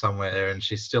 3-year-old somewhere, and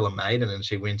she's still a maiden and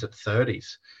she wins at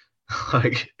 30s.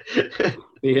 Like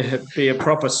be a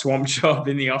proper swamp job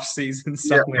in the off season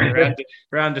somewhere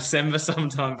around December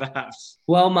sometime perhaps.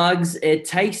 Well, Muggs, it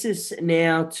takes us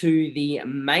now to the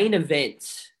main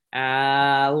event.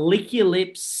 Lick your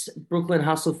lips, Brooklyn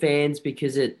Hustle fans,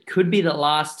 because it could be the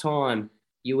last time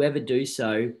you ever do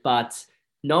so. But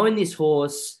knowing this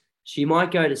horse, she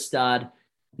might go to stud,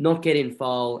 not get in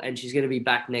foal, and she's going to be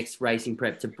back next Racing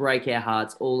Prep to break our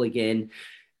hearts all again.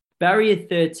 Barrier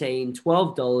 13,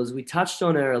 $12. We touched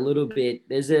on her a little bit.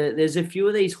 There's a few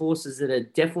of these horses that are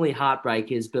definitely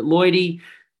heartbreakers. But Lloydie,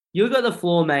 you got the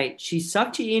floor, mate. She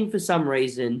sucked you in for some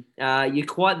reason. You're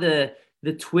quite the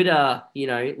Twitter,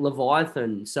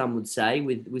 Leviathan, some would say,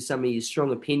 with some of your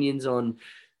strong opinions on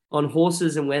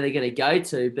horses and where they're going to go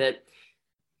to. But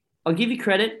I'll give you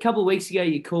credit. A couple of weeks ago,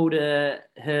 you called her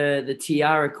the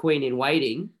Tiara Queen in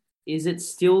waiting. Is it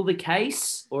still the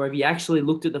case, or have you actually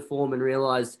looked at the form and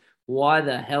realised, why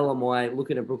the hell am I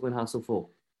looking at Brooklyn Hustle for?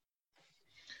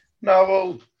 No,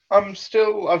 well, I've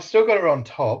still got her on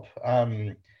top.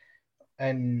 And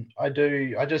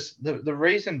the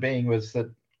reason being was that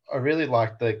I really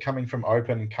liked the coming from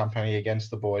open company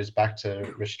against the boys back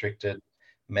to restricted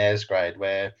mares grade,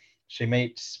 where she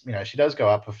meets, she does go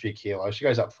up a few kilos. She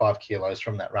goes up 5 kilos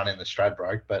from that run in the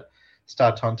Stradbroke, but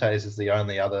Star Tontes is the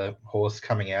only other horse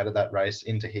coming out of that race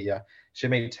into here. She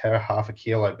meets her half a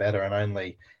kilo better and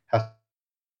only has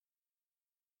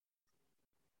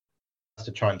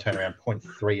to try and turn around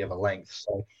 0.3 of a length.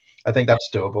 So I think that's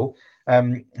doable.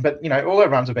 But, all her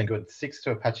runs have been good. 6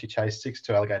 to Apache Chase, 6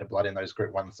 to Alligator Blood in those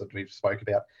Group 1s that we've spoke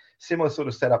about. Similar sort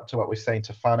of setup to what we've seen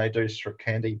Tofano do, Stroke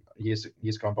Candy years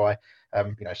gone by.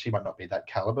 She might not be that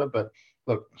caliber, but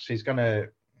look, she's got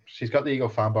the Eagle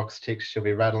Farm Box ticks. She'll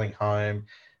be rattling home.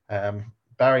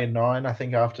 Barrier 9, I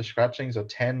think, after scratchings, or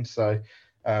 10. So,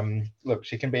 look,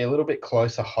 she can be a little bit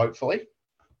closer, hopefully.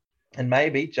 And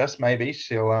maybe, just maybe,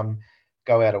 she'll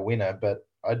go out a winner. But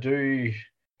I do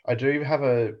have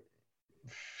a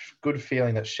good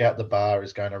feeling that Shout the Bar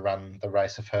is going to run the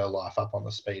race of her life up on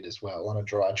the speed as well, on a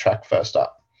dry track first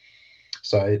up.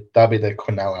 So that'll be the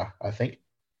Quinella, I think.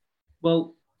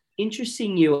 Well,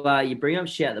 interesting you bring up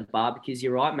Shout the Bar, because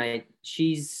you're right, mate.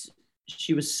 She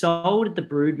was sold at the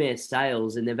Broodmare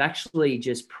sales, and they've actually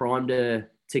just primed her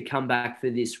to come back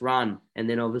for this run, and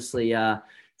then obviously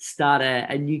start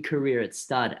a new career at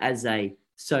stud, as they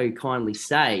so kindly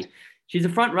say. She's a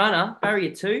front runner,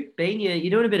 Barrier 2. Bean, you're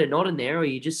doing a bit of nodding there, or are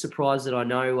you just surprised that I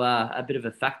know a bit of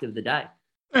a fact of the day?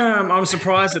 I'm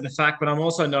surprised at the fact, but I'm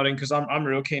also nodding because I'm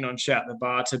real keen on Shout the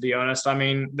Bar, to be honest. I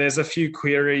mean, there's a few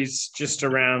queries just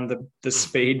around the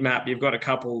speed map. You've got a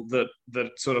couple that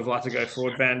sort of like to go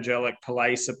forward, Vangelic,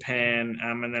 Palesa, Pan,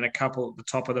 and then a couple at the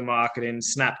top of the market in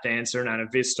Snap Dancer and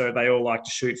Anavisto. They all like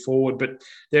to shoot forward, but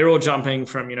they're all jumping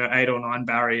from, 8 or 9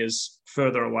 barriers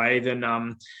further away than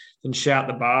Shout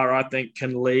the Bar, I think,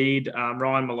 can lead.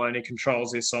 Ryan Maloney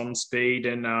controls this on speed.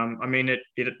 And,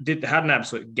 it had an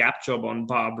absolute gap job on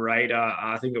Barbarada.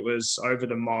 I think it was over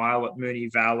the mile at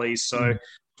Moonee Valley. So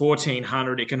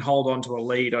 1,400, it can hold on to a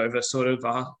lead over sort of,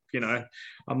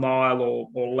 a mile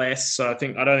or less. So I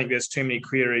don't think there's too many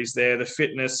queries there. The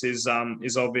fitness is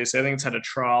obvious. I think it's had a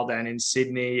trial down in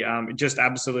Sydney. It just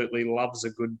absolutely loves a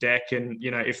good deck. And,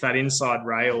 if that inside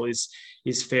rail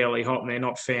is fairly hot and they're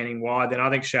not fanning wide, then I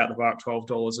think Shout the Bar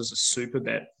 $12 is a super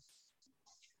bet.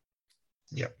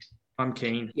 Yep. I'm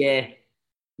keen. Yeah,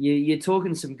 you're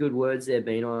talking some good words there,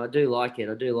 Bean. I do like it.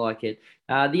 I do like it.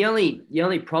 The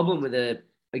only problem with a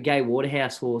Gay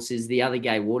Waterhouse horse is the other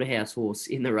Gay Waterhouse horse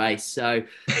in the race. So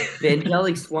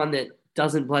Vangelic's one that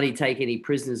doesn't bloody take any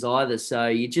prisoners either. So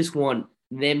you just want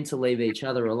them to leave each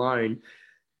other alone.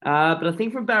 But I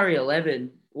think from barrier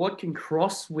 11, what can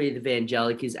cross with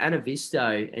Vangelic is Anna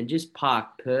Visto and just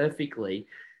park perfectly.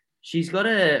 She's got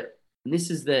a, and this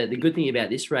is the good thing about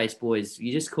this race, boys.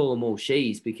 You just call them all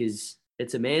she's because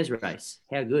it's a mare's race.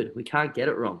 How good. We can't get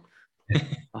it wrong.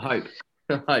 I hope.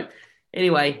 I hope.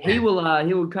 Anyway, he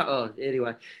will cut. Oh,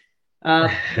 anyway.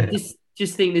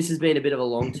 Just think this has been a bit of a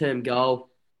long-term goal.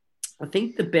 I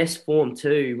think the best form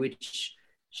too, which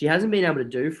she hasn't been able to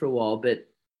do for a while, but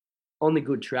on the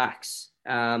good tracks.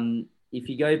 If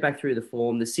you go back through the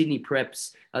form, the Sydney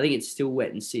preps, I think it's still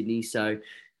wet in Sydney, so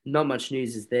not much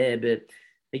news is there. But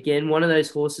again, one of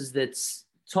those horses that's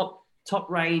top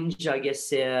range, I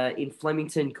guess, in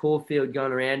Flemington, Caulfield,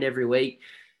 going around every week.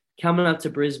 Coming up to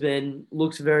Brisbane,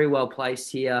 looks very well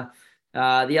placed here.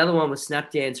 The other one was Snap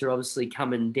Dancer, obviously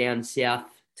coming down south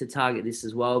to target this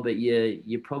as well, but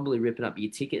you're probably ripping up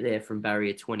your ticket there from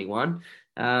barrier 21.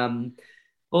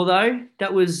 Although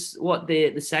that was what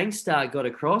the Sangstar got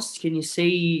across. Can you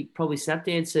see probably Snap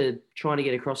Dancer trying to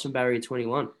get across from barrier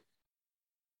 21?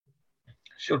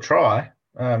 She'll try.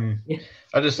 Yeah.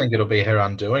 I just think it'll be her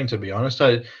undoing, to be honest.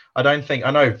 I don't think,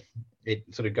 I know it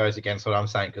sort of goes against what I'm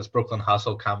saying because Brooklyn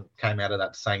Hustle came out of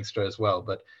that Sangster as well,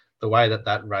 but the way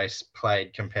that race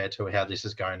played compared to how this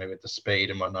is going to with the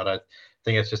speed and whatnot, I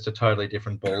think it's just a totally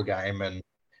different ball game. And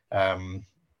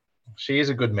she is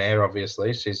a good mare,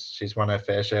 obviously. She's won her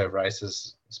fair share of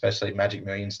races, especially Magic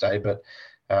Millions Day. But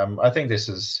I think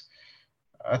it's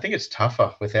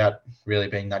tougher without really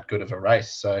being that good of a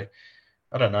race. So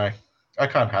I don't know. I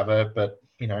can't have her, but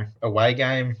away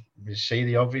game, is she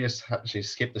the obvious? She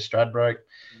skipped the Stradbroke.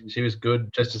 She was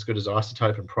good, just as good as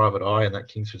Isotope and Private Eye in that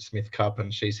Kingsford Smith Cup,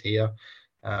 and she's here.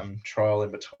 Trial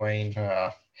in between.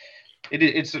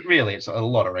 It's a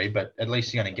lottery, but at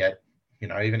least you're going to get,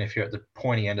 even if you're at the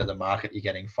pointy end of the market, you're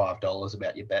getting $5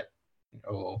 about your bet,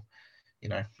 or, you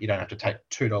don't have to take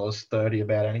 $2.30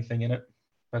 about anything in it.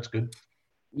 That's good.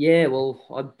 Yeah,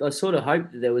 well, I sort of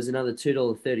hoped that there was another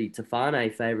 $2.30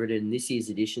 Tofane favourite in this year's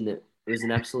edition that was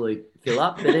an absolute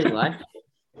fill-up. But anyway,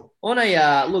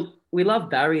 look, we love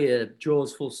barrier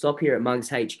draws full stop here at Mugs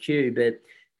HQ, but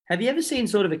have you ever seen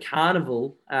sort of a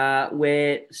carnival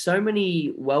where so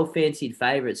many well-fancied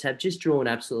favourites have just drawn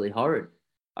absolutely horrid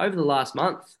over the last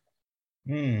month?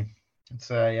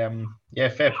 It's a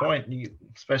fair point.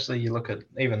 Especially you look at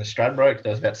even the Stradbroke.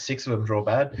 There's about 6 of them draw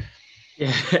bad.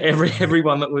 Yeah,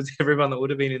 everyone that would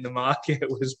have been in the market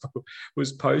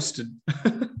was posted.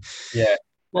 Yeah,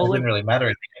 well, it didn't really matter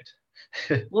in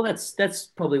the end. Well, that's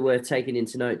probably worth taking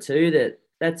into note too.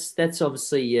 That's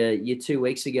obviously your 2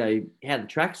 weeks ago how the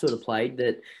track sort of played.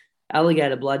 That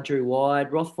Alligator Blood drew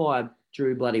wide, Rothfire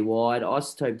drew bloody wide,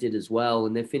 Isotope did as well,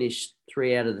 and they finished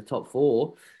 3 out of the top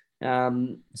 4.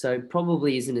 So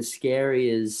probably isn't as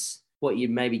scary as what you'd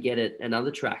maybe get at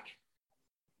another track.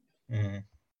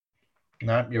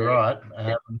 No, you're right.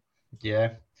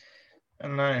 Yeah, I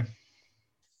don't know.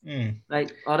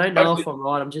 Mate, I don't know if I'm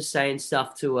right. I'm just saying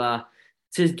stuff to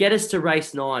get us to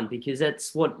race 9 because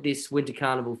that's what this Winter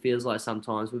Carnival feels like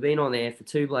sometimes. We've been on there for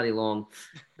too bloody long.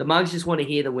 The Mugs just want to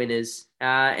hear the winners.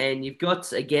 And you've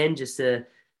got, again, just a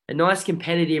nice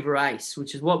competitive race,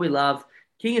 which is what we love.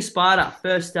 King of Sparta,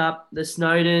 first up, the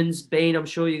Snowdens. Bean, I'm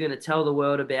sure you're going to tell the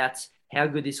world about how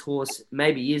good this horse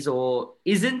maybe is or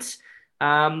isn't.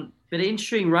 But an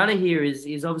interesting runner here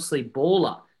is obviously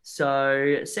Baller.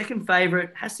 So second favourite,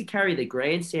 has to carry the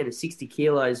grandstand of 60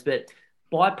 kilos, but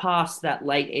bypassed that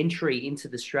late entry into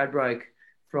the Stradbroke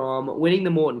from winning the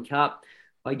Moreton Cup.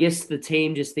 I guess the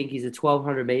team just think he's a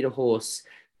 1,200 metre horse.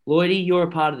 Lloydie, you're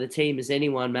a part of the team as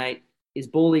anyone, mate. Is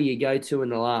Baller your go-to in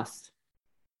the last?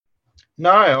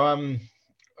 No,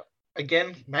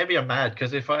 again, maybe I'm mad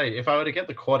because if I were to get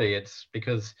the quaddie, it's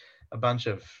because a bunch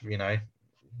of,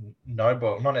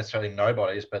 not necessarily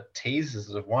nobodies, but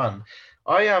teasers have won.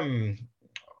 I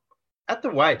at the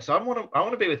weights, I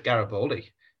want to be with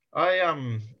Garibaldi.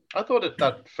 I thought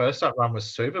that first up run was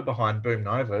super behind Boom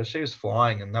Nova. She was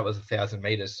flying, and that was 1,000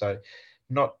 meters, so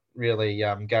not really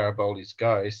Garibaldi's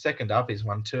go. Second up, he's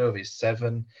won 2 of his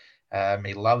 7.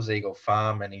 He loves Eagle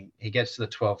Farm, and he gets to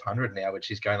the 1,200 now, which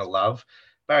he's going to love.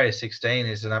 Barrier 16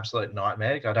 is an absolute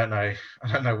nightmare. I don't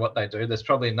know what they do. There's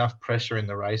probably enough pressure in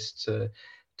the race to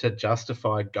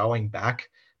justify going back,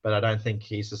 but I don't think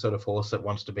he's the sort of horse that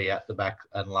wants to be at the back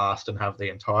and last and have the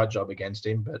entire job against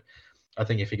him. But I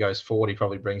think if he goes forward, he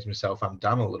probably brings himself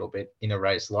undone a little bit in a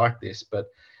race like this. But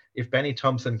if Benny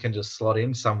Thompson can just slot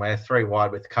in somewhere 3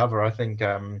 wide with cover, I think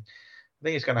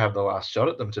he's going to have the last shot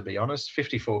at them, to be honest.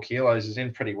 54 kilos is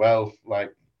in pretty well,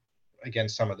 like,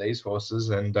 against some of these horses.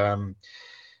 And,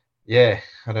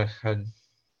 I'd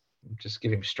just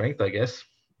give him strength, I guess.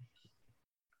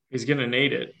 He's going to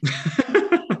need it.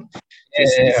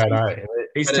 I know.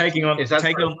 He's taking on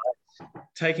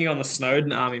the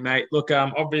Snowden army, mate. Look,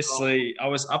 obviously, I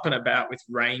was up and about with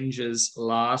Rangers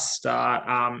last start.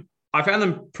 I found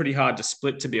them pretty hard to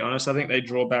split, to be honest. I think they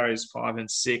draw barriers 5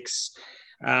 and 6.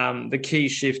 The key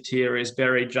shift here is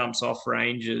Berry jumps off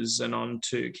Rangers and on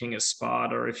to King of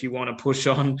Sparta. If you want to push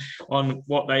on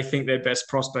what they think their best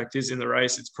prospect is in the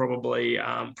race, it's probably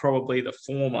the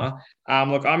former.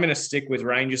 Look, I'm going to stick with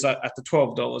Rangers at the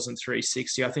 $12 and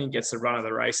 $3.60. I think it gets the run of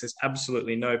the race. There's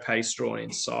absolutely no pace drawn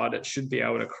inside. It should be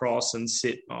able to cross and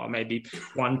sit maybe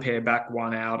one pair back,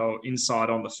 one out, or inside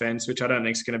on the fence, which I don't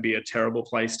think is going to be a terrible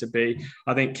place to be.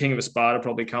 I think King of Sparta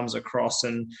probably comes across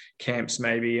and camps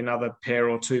maybe another pair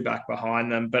or 2 back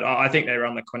behind them. But I think they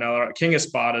run the Quinella. King of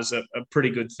Sparta's a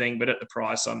pretty good thing, but at the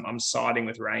price, I'm siding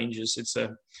with Rangers.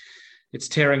 It's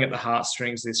tearing at the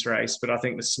heartstrings, this race, but I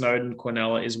think the Snowden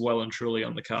Quinella is well and truly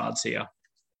on the cards here.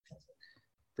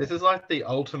 This is like the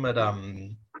ultimate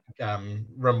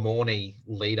Ramornie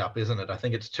lead up, isn't it? I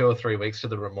think it's 2 or 3 weeks to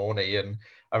the Ramornie, and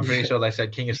I'm pretty sure they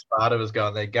said King of Sparta was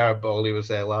going there. Garibaldi was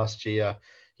there last year.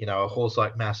 You know, a horse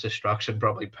like Mass Destruction,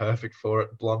 probably perfect for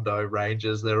it. Blondo,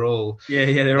 Rangers, they're all...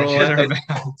 they're all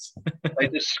thereabouts. They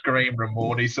just scream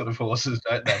Ramornie sort of horses,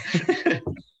 don't they?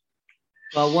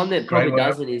 Well, one that probably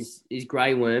doesn't is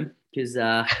Grey Worm, because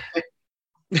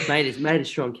made a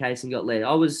strong case and got led.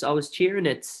 I was cheering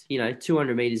at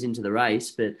 200 meters into the race,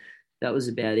 but that was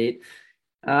about it.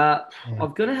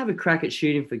 I've got to have a crack at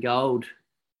Shooting for Gold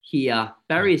here.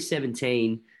 Barrier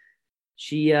 17.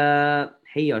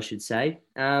 He, I should say,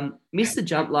 missed the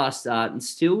jump last start and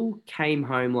still came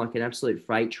home like an absolute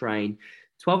freight train.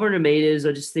 1,200 meters.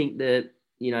 I just think that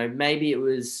maybe it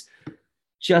was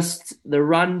just the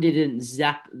run didn't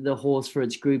zap the horse for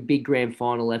its big grand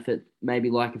final effort, maybe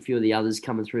like a few of the others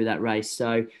coming through that race.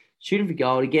 So Shooting for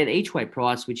Gold, again, each way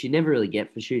price, which you never really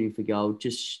get for Shooting for Gold,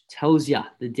 just tells you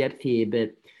the depth here.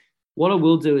 But what I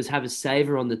will do is have a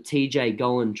saver on the TJ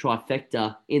Golan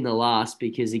trifecta in the last,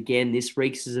 because, again, this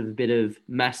reeks of a bit of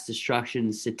Mass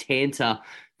Destruction, Satanta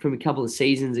from a couple of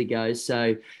seasons ago.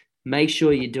 So make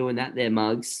sure you're doing that there,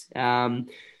 Mugs. But,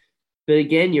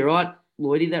 again, you're right,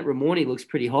 Lloydie, that Ramornie looks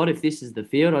pretty hot. If this is the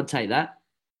field, I'd take that.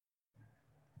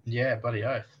 Yeah, bloody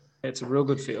oath. It's a real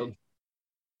good field.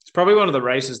 It's probably one of the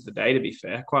races of the day, to be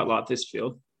fair. Quite like this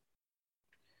field.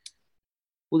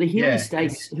 Well, the Healing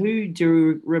Stakes, do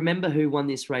you remember who won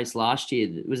this race last year?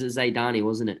 It was Zaydani,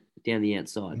 wasn't it, down the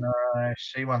outside? No,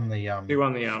 she won the She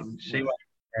won the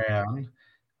round.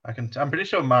 I'm pretty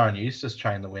sure Mara Eustace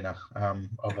trained the winner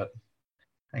of it.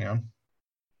 Hang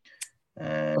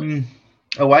on.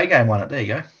 Away game won it. There you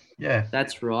go. Yeah.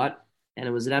 That's right. And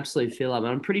it was an absolute fill-up.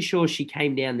 I'm pretty sure she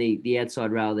came down the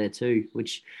outside rail there too,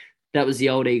 which that was the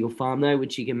old Eagle Farm, though,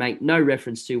 which you can make no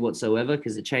reference to whatsoever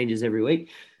because it changes every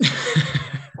week.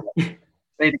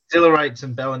 It exhilarates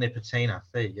and Bella Nipotina.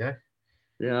 There you go.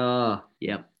 Oh,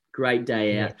 yeah. Great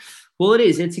day out. Well, it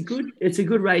is. It's a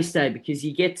good race day because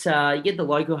you get the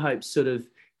local hopes sort of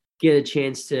get a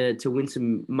chance to win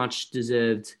some much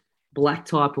deserved black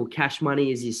type or cash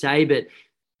money, as you say. But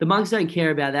the Mugs don't care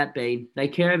about that, Bean. They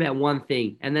care about one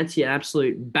thing, and that's your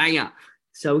absolute banger.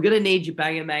 So we're going to need your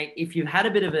banger, mate. If you've had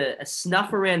a bit of a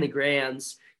snuff around the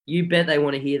grounds, you bet they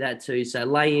want to hear that too. So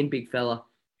lay in, big fella.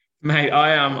 Mate,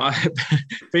 I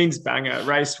Bean's banger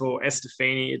race for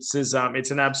Estefini.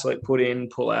 It's an absolute put in,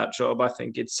 pull out job. I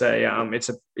think it's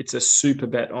a super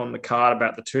bet on the card,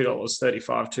 about the $2.35,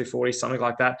 $2.40, something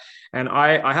like that. And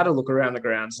I had a look around the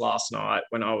grounds last night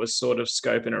when I was sort of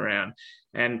scoping around.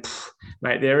 And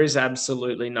mate, there is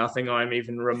absolutely nothing I'm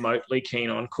even remotely keen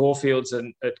on. Caulfield's a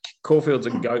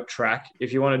goat track.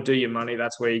 If you want to do your money,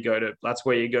 that's where you go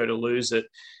to lose it.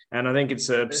 And I think it's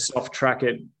a soft track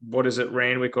at,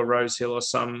 Randwick or Rose Hill or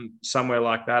somewhere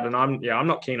like that. And I'm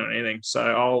not keen on anything. So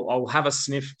I'll have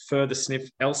a further sniff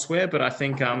elsewhere. But I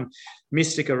think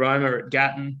Mystic Aroma at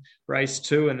Gatton, race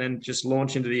 2, and then just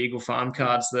launch into the Eagle Farm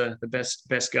cards, the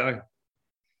best go.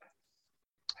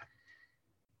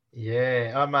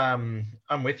 Yeah,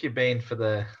 I'm with you, Bean, for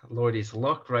the Lloydie's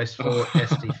Lock, race 4,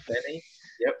 Estefini.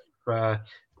 Yep.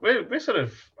 We're sort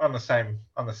of on the same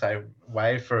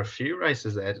wave for a few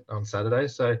races there on Saturday,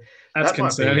 so that's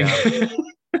concerning. It's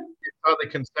either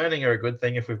concerning or a good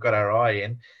thing if we've got our eye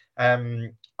in.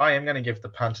 I am going to give the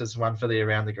punters one for the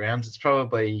around the grounds. It's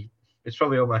probably It's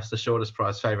probably almost the shortest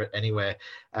price favourite anywhere,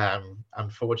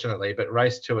 unfortunately. But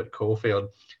race 2 at Caulfield,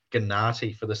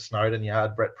 Gennati for the Snowden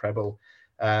yard, Brett Preble.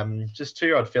 Just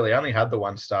 2-year-old filly, only had the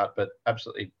one start, but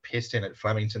absolutely pissed in at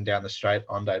Flemington down the straight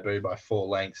on debut by 4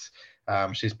 lengths.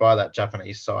 She's by that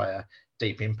Japanese sire,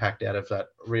 Deep Impact, out of that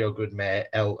real good mare,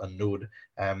 El Anud.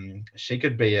 She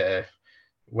could be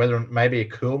maybe a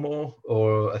Coolmore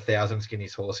or 1,000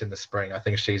 Skinnies horse in the spring. I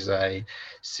think she's a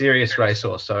serious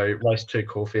racehorse. So race 2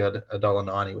 Caulfield,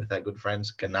 $1.90 with our good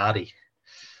friends, Gennati.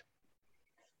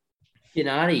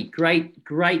 Gennati,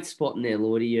 great spot in there,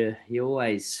 Lordy. You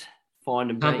always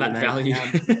find them. Not that value.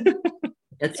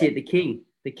 That's it. The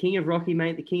king of Rocky,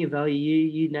 mate. The king of value.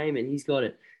 You name it. He's got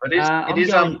it. It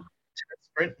is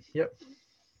sprint.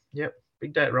 Yep.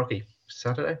 Big day at Rocky.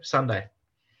 Sunday.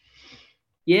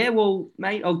 Yeah, well,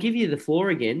 mate, I'll give you the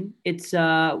floor again. It's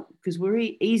because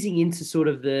we're easing into sort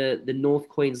of the North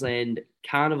Queensland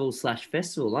Carnival /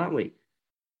 Festival, aren't we?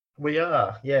 We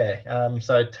are, yeah.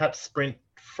 So Tats Sprint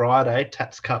Friday,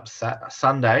 Tats Cup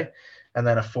Sunday, and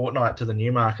then a fortnight to the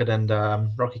Newmarket and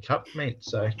Rocky Cup meet.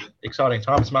 So exciting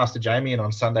times. Master Jamie in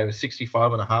on Sunday with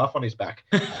 65.5 on his back.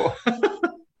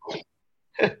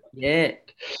 Yeah,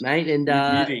 mate, and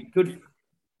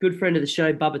good friend of the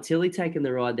show, Bubba Tilly, taking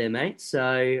the ride there, mate.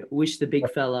 So wish the big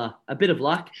fella a bit of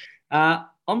luck.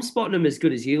 I'm spotting him as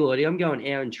good as you, Lordy. I'm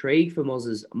going Our Intrigue for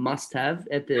Moz's must-have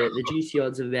at the juicy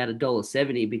odds of about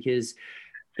 $1.70 because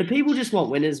the people just want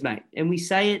winners, mate. And we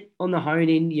say it on the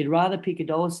hone-in, you'd rather pick a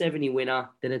 $1.70 winner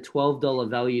than a $12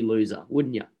 value loser,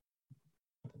 wouldn't you?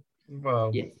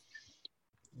 Well,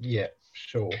 yeah,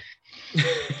 sure.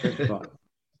 That's right.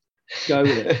 Go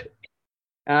with it.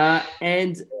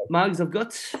 And Mugs, I've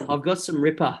got some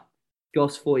ripper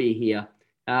goss for you here.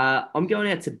 I'm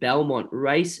going out to Belmont,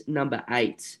 race number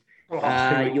 8.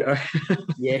 Here we go.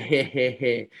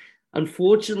 Yeah.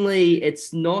 Unfortunately,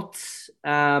 it's not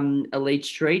Elite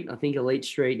Street. I think Elite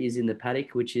Street is in the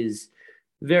paddock, which is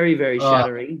very, very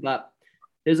shattering. But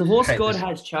there's a horse God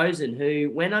has chosen who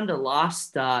went under last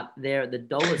start there at the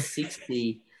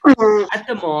 $1.60 at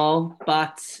the mile,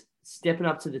 but stepping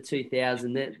up to the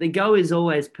 2,000. The go is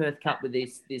always Perth Cup with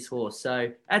this horse.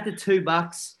 So at the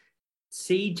 $2,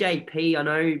 CJP, I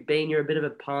know, being you're a bit of a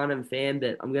Parnham fan,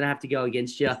 but I'm going to have to go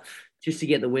against you just to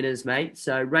get the winners, mate.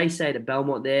 So race 8 at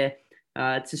Belmont there.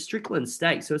 It's a Strickland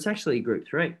stake, so it's actually Group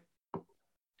 3.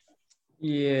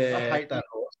 Yeah. I hate that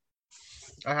horse.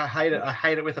 I hate it. I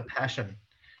hate it with a passion.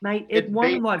 Mate, it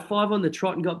won like 5 on the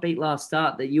trot and got beat last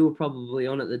start that you were probably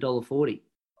on at the $1.40.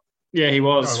 Yeah, he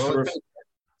was. Oh, well,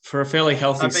 for a fairly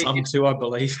healthy sum too, I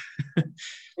believe.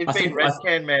 It beat Red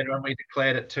Can Man when we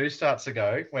declared it 2 starts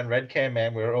ago. When Red Can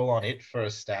Man, we were all on it for a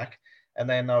stack. And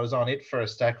then I was on it for a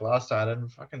stack last start,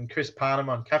 and fucking Chris Parnham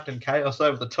on Captain Chaos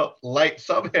over the top late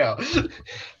somehow.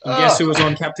 Guess who was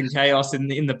on Captain Chaos in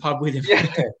the pub with him?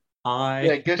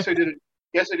 Yeah. Guess who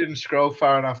didn't scroll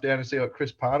far enough down to see what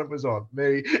Chris Parnham was on?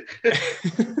 Me.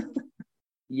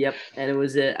 Yep, and it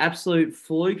was an absolute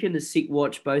fluke and a sick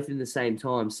watch both in the same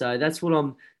time. So that's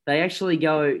what they actually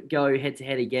go head to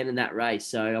head again in that race.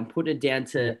 So I'm putting it down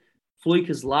to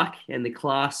Fluker's luck, and the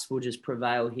class will just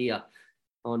prevail here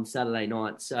on Saturday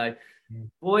night. So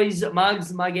boys,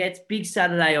 Mugs, Muggettes, big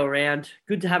Saturday all round.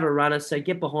 Good to have a runner. So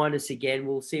get behind us again.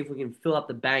 We'll see if we can fill up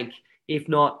the bank. If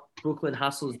not, Brooklyn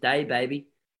Hustle's day, baby.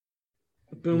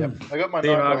 Boom. Yep. I got my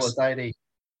 $9.80.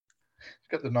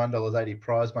 Got the $9.80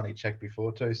 prize money check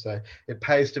before too, so it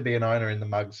pays to be an owner in the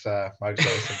Mugs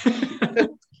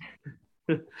racing.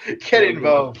 Get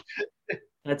involved.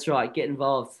 That's right, get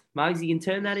involved. Mugs, you can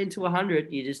turn that into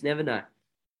 100. You just never know.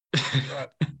 Right.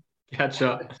 Catch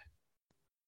up.